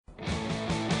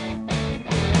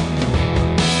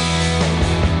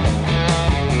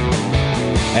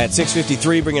At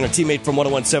 6:53, bringing our teammate from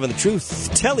 101.7 The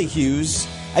Truth, Telly Hughes.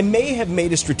 I may have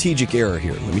made a strategic error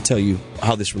here. Let me tell you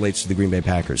how this relates to the Green Bay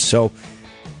Packers. So,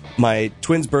 my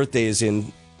twin's birthday is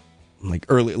in like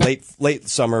late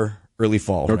summer, early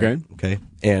fall. Okay. Right? Okay.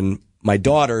 And my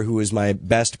daughter, who is my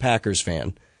best Packers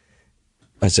fan,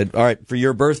 I said, all right, for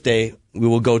your birthday, we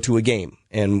will go to a game.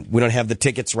 And we don't have the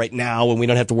tickets right now, and we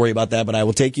don't have to worry about that, but I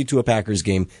will take you to a Packers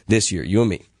game this year, you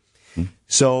and me.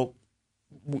 So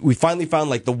we finally found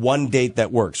like the one date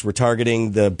that works. We're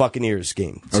targeting the Buccaneers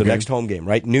game. So next home game,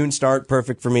 right? Noon start,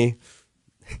 perfect for me.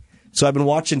 So I've been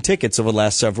watching tickets over the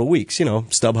last several weeks,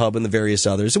 StubHub and the various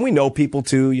others. And we know people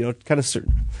too, kind of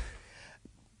certain.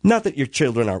 Not that your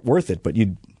children aren't worth it, but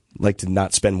you'd like to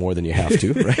not spend more than you have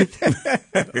to,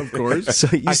 right? Of course.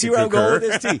 So you see where I'm going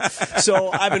with this, T.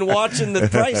 So I've been watching the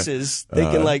prices,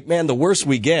 thinking like, man, the worse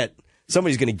we get,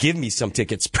 somebody's going to give me some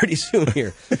tickets pretty soon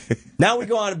here. Now we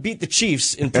go on and beat the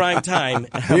Chiefs in prime time.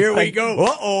 Here we go.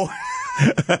 Uh-oh.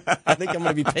 I think I'm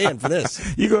going to be paying for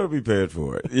this. You're going to be paying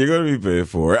for it. You're going to be paying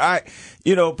for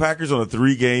it. Packers on a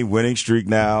 3-game winning streak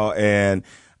now, and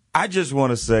I just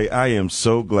want to say I am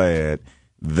so glad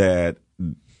that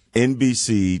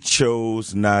NBC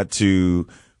chose not to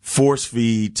force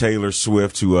feed Taylor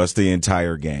Swift to us the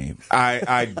entire game.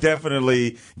 I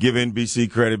definitely give NBC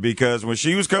credit because when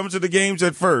she was coming to the games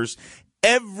at first,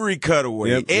 every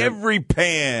cutaway, every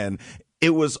pan,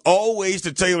 it was always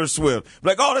to Taylor Swift.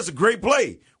 Like, oh, that's a great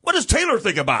play. What does Taylor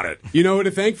think about it? You know who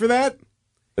to thank for that?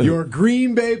 Your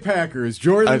Green Bay Packers,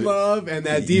 Jordan Love, and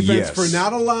that defense for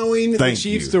not allowing the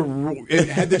Chiefs to.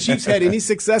 Had the Chiefs had any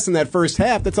success in that first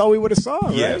half, that's all we would have saw.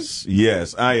 Right?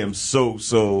 Yes. I am so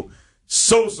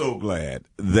glad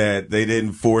that they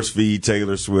didn't force feed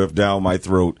Taylor Swift down my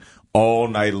throat all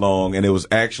night long, and it was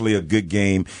actually a good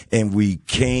game, and we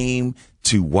came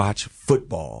to watch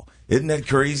football. Isn't that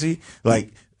crazy?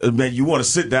 Like, man, you want to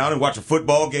sit down and watch a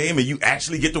football game, and you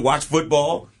actually get to watch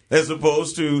football? As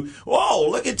opposed to, oh,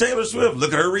 look at Taylor Swift.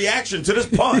 Look at her reaction to this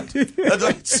punt.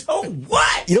 Like, so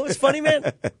what? You know what's funny,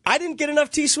 man? I didn't get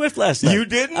enough T Swift last night. You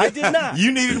didn't? I did not.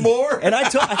 You needed more? And I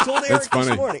told Eric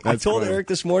this morning. Eric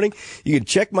this morning, you can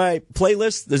check my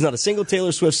playlist. There's not a single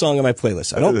Taylor Swift song on my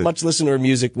playlist. I don't much listen to her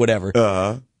music, whatever.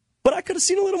 But I could have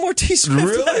seen a little more T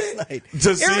Swift last night.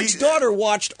 Eric's daughter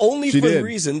watched only for the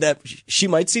reason that she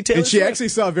might see Taylor Swift. And she actually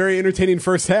saw a very entertaining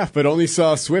first half, but only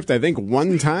saw Swift, I think,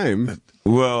 one time.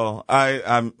 Well,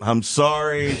 I'm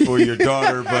sorry for your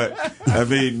daughter, but I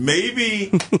mean,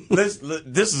 maybe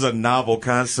this is a novel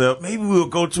concept. Maybe we'll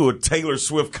go to a Taylor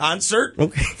Swift concert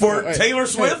for Taylor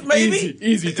Swift. Maybe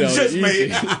easy, just easy.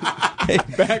 maybe.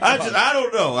 I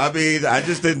don't know. I mean, I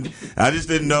just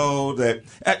didn't know that.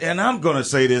 And I'm going to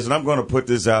say this, and I'm going to put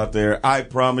this out there. I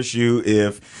promise you,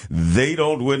 if they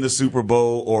don't win the Super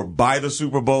Bowl or buy the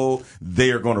Super Bowl, they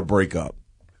are going to break up.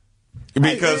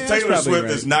 Because Taylor Swift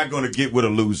is not going to get with a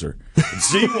loser.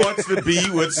 She wants to be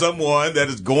with someone that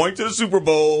is going to the Super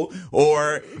Bowl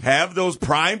or have those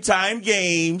primetime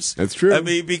games. That's true. I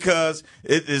mean, because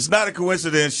it's not a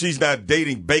coincidence she's not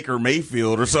dating Baker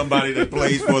Mayfield or somebody that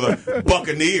plays for the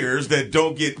Buccaneers that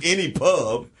don't get any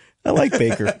pub. I like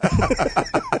Baker.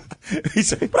 He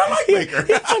said, but I like Baker.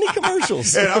 He had funny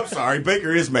commercials. And I'm sorry,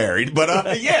 Baker is married,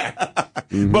 but yeah.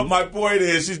 Mm-hmm. But my point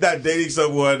is, she's not dating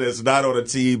someone that's not on a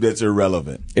team that's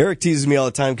irrelevant. Eric teases me all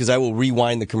the time because I will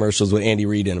rewind the commercials with Andy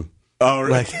Reid in them. Oh,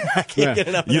 really? Like, I can't get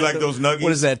enough. You like those nuggies?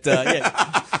 What is that?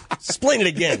 Explain it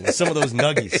again. Some of those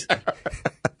nuggies.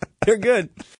 They're good.